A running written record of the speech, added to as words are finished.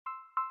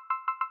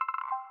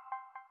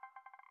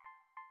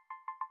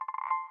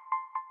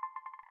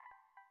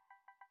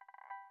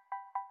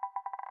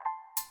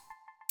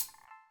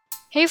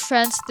Hey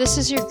friends, this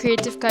is your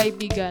Creative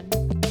Kaibigan,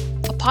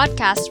 a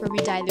podcast where we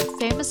dilute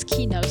famous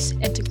keynotes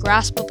into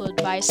graspable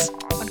advice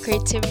on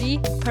creativity,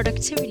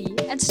 productivity,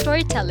 and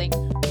storytelling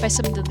by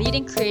some of the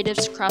leading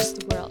creatives across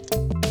the world.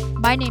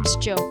 My name's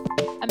Joe.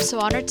 I'm so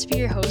honored to be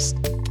your host,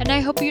 and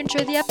I hope you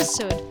enjoy the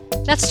episode.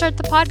 Let's start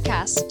the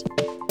podcast.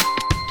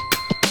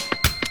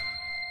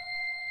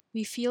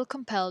 We feel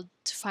compelled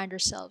to find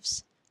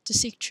ourselves, to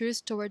seek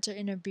truth towards our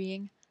inner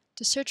being,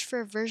 to search for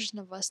a version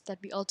of us that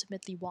we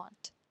ultimately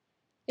want.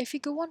 If we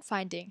go on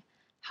finding,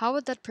 how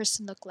would that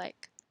person look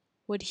like?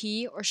 Would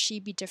he or she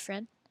be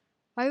different?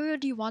 Why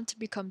would you want to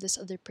become this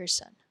other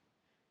person?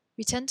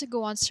 We tend to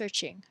go on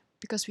searching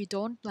because we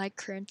don't like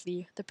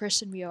currently the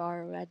person we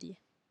are already.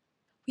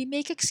 We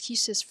make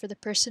excuses for the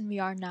person we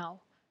are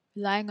now,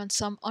 relying on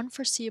some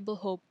unforeseeable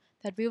hope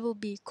that we will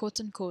be quote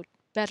unquote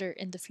better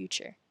in the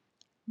future.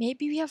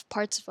 Maybe we have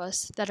parts of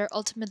us that are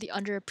ultimately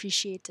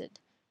underappreciated.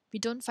 We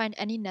don't find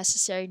any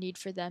necessary need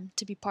for them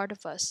to be part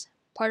of us,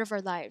 part of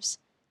our lives,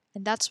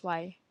 and that's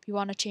why we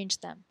want to change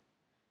them.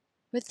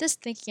 With this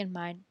thinking in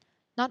mind,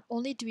 not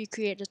only do we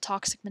create a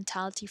toxic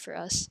mentality for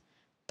us,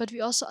 but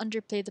we also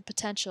underplay the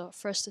potential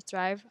for us to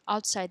thrive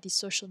outside these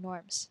social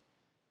norms.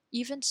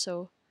 Even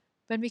so,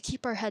 when we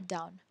keep our head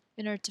down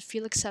in order to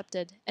feel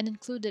accepted and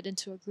included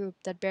into a group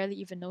that barely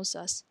even knows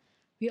us,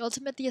 we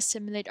ultimately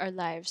assimilate our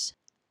lives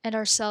and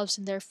ourselves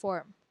in their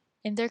form,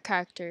 in their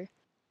character.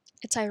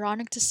 It's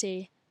ironic to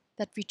say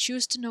that we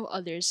choose to know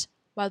others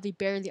while we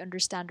barely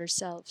understand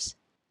ourselves.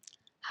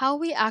 How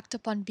we act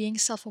upon being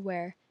self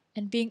aware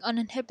and being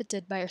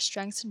uninhibited by our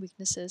strengths and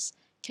weaknesses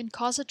can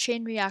cause a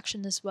chain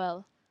reaction as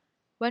well.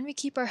 When we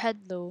keep our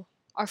head low,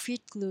 our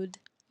feet glued,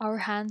 our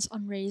hands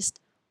unraised,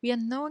 we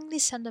unknowingly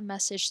send a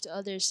message to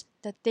others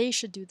that they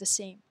should do the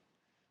same.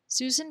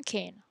 Susan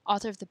Cain,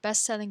 author of the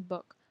best selling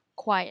book,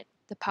 Quiet: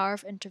 The Power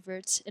of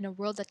Introverts in a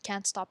World That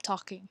Can't Stop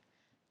Talking,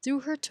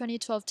 through her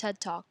 2012 TED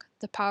Talk,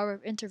 The Power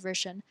of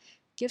Introversion,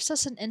 gives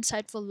us an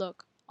insightful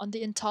look on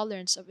the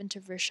intolerance of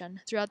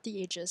introversion throughout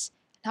the ages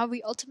and how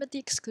we ultimately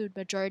exclude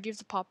majority of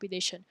the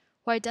population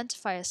who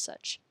identify as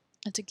such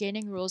into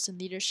gaining roles in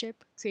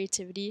leadership,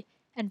 creativity,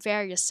 and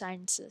various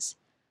sciences,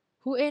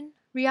 who in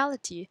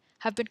reality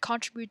have been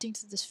contributing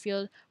to this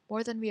field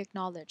more than we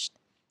acknowledged.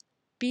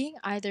 Being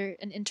either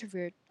an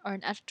introvert or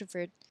an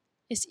extrovert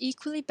is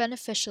equally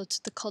beneficial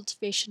to the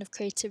cultivation of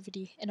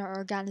creativity in our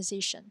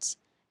organizations,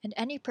 and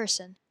any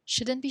person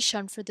shouldn't be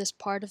shunned for this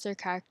part of their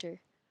character.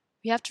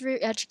 We have to re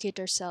educate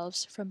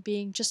ourselves from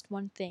being just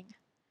one thing.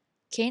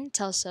 Kane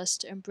tells us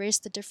to embrace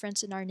the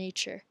difference in our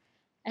nature,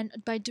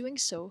 and by doing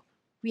so,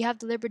 we have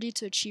the liberty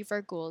to achieve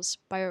our goals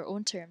by our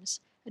own terms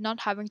and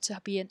not having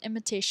to be an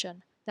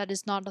imitation that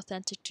is not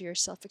authentic to your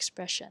self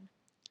expression.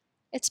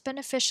 It's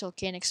beneficial,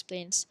 Kane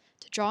explains,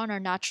 to draw on our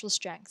natural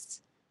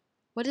strengths.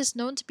 What is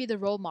known to be the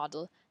role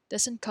model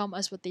doesn't come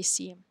as what they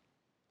seem.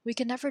 We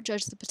can never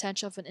judge the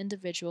potential of an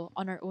individual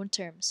on our own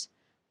terms.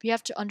 We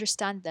have to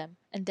understand them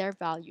and their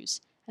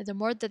values, and the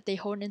more that they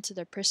hone into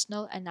their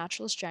personal and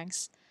natural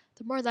strengths,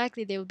 the more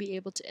likely they will be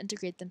able to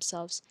integrate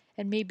themselves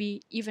and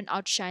maybe even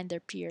outshine their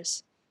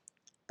peers.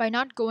 By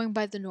not going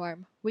by the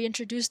norm, we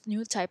introduce a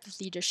new type of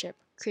leadership,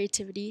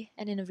 creativity,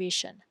 and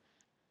innovation,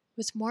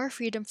 with more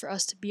freedom for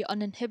us to be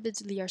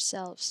uninhibitedly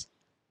ourselves.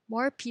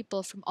 More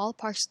people from all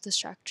parts of the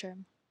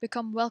spectrum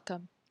become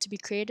welcome to be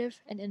creative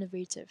and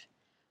innovative.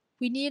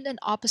 We need an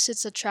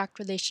opposites attract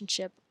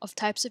relationship of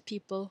types of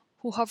people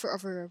who hover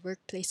over our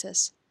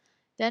workplaces.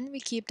 Then we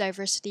keep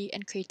diversity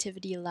and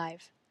creativity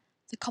alive.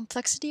 The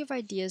complexity of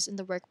ideas in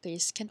the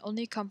workplace can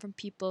only come from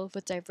people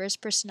with diverse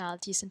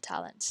personalities and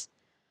talents.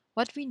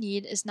 What we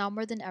need is now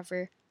more than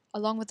ever,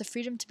 along with the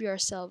freedom to be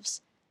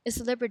ourselves, is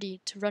the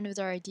liberty to run with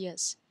our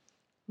ideas.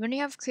 When we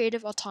have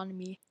creative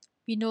autonomy,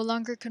 we no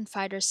longer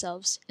confide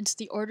ourselves into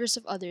the orders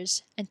of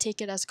others and take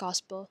it as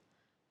gospel.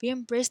 We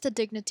embrace the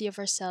dignity of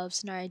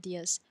ourselves and our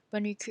ideas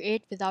when we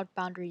create without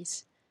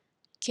boundaries.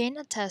 Kane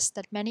attests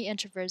that many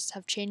introverts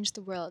have changed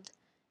the world,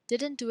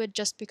 didn't do it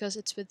just because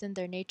it's within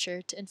their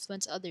nature to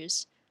influence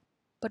others,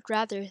 but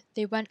rather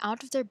they went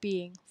out of their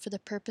being for the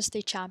purpose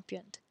they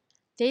championed.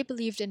 They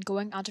believed in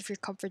going out of your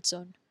comfort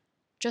zone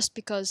just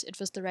because it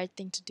was the right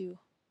thing to do.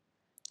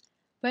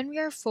 When we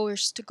are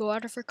forced to go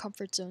out of our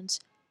comfort zones,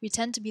 we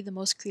tend to be the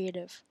most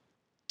creative.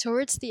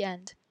 Towards the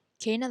end,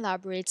 Kane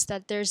elaborates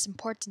that there is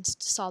importance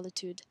to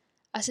solitude,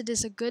 as it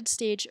is a good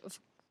stage of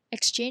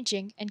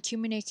exchanging and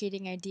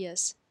communicating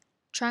ideas.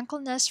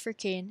 Tranquilness for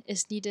Kane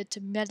is needed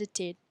to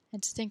meditate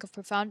and to think of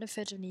profound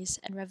epiphanies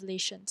and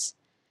revelations.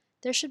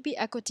 There should be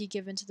equity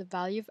given to the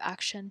value of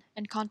action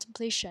and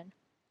contemplation.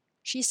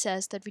 She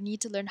says that we need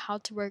to learn how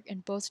to work in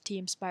both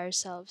teams by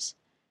ourselves.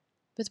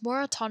 With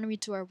more autonomy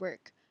to our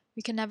work,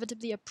 we can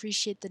inevitably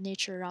appreciate the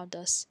nature around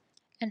us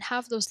and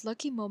have those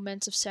lucky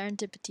moments of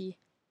serendipity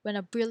when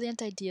a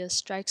brilliant idea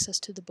strikes us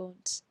to the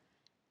bones.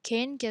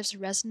 Kane gives a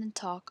resonant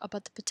talk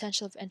about the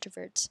potential of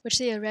introverts, which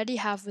they already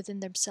have within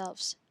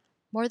themselves.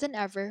 More than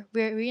ever,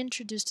 we are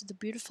reintroduced to the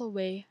beautiful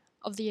way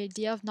of the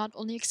idea of not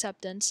only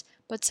acceptance,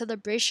 but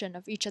celebration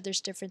of each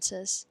other's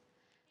differences.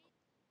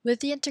 With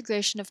the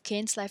integration of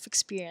Kane's life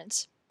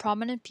experience,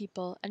 prominent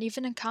people and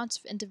even accounts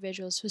of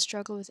individuals who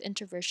struggle with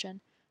introversion,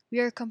 we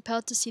are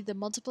compelled to see the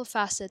multiple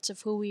facets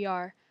of who we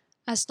are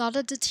as not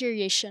a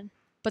deterioration,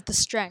 but the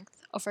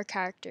strength of our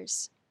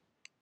characters.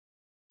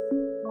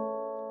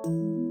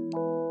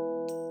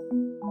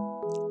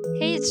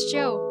 Hey, it's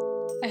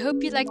Joe. I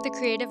hope you liked the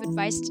creative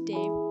advice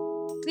today.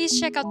 Please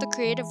check out the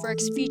creative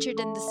works featured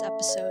in this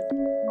episode.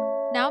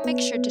 Now make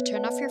sure to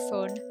turn off your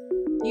phone,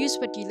 use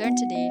what you learned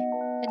today,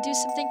 and do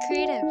something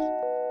creative.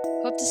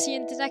 Hope to see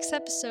you in the next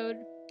episode.